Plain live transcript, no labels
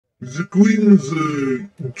The Queen's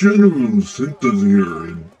general sent us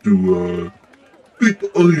here to beat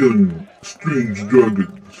iron strange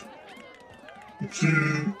dragons. It's,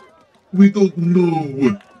 we don't know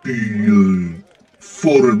what the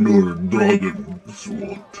foreigner dragons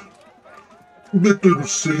want. Better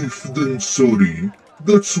safe than sorry.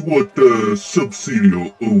 That's what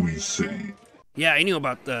Sub-Zero always say. Yeah, I knew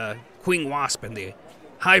about the Queen Wasp and the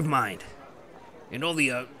Hive Mind. And all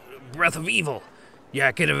the Breath of Evil. Yeah,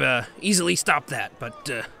 I could have easily stopped that,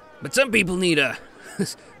 but some people need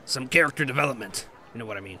some character development. You know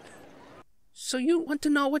what I mean? So you want to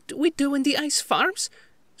know what we do in the ice farms?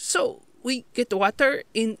 So we get the water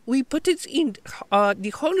and we put it in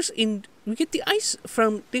the holes and we get the ice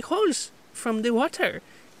from the holes from the water.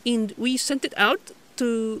 And we send it out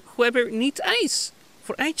to whoever needs ice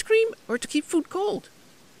for ice cream or to keep food cold.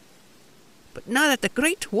 But now that the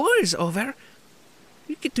Great War is over,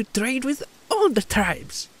 we get to trade with all the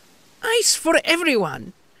tribes. Ice for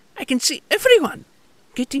everyone. I can see everyone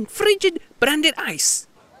getting frigid branded ice.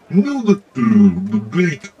 Now that the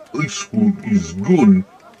Great Icewing is gone,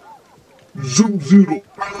 Sub-Zero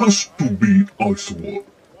has to be Ice War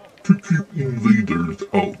to keep invaders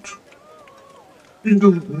out. I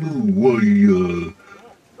don't know why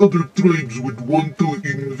other tribes would want to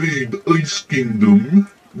invade Ice Kingdom.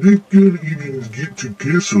 They can't even get to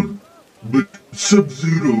Castle. But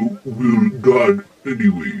Sub-Zero will guard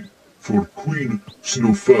anyway for Queen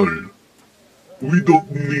Snowfall. We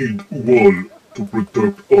don't need Wall to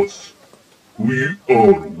protect us. We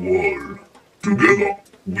are Wall. Together,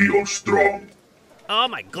 we are strong. Oh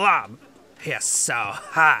my glob, you're so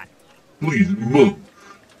hot. Please, Mom,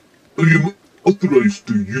 I am authorized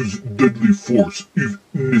to use deadly force if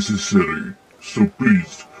necessary, so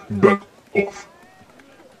please back off.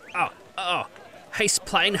 Oh, ice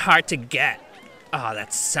plain hard to get. Oh,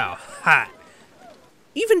 that's so hot.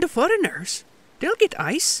 Even the foreigners, they'll get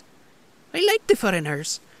ice. I like the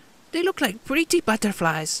foreigners. They look like pretty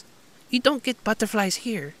butterflies. You don't get butterflies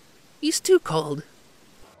here. It's too cold.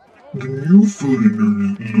 The new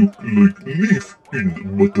foreigners look like leaf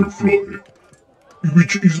in butterfly,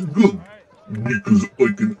 which is good, because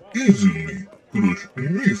I can easily crush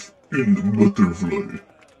leaf in butterfly.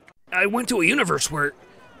 I went to a universe where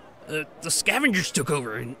the scavengers took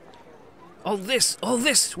over, and all this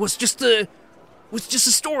was just a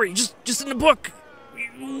story, just in a book.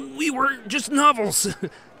 We were just novels.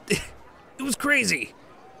 It was crazy.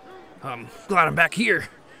 I'm glad I'm back here,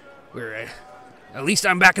 where at least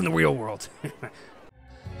I'm back in the real world.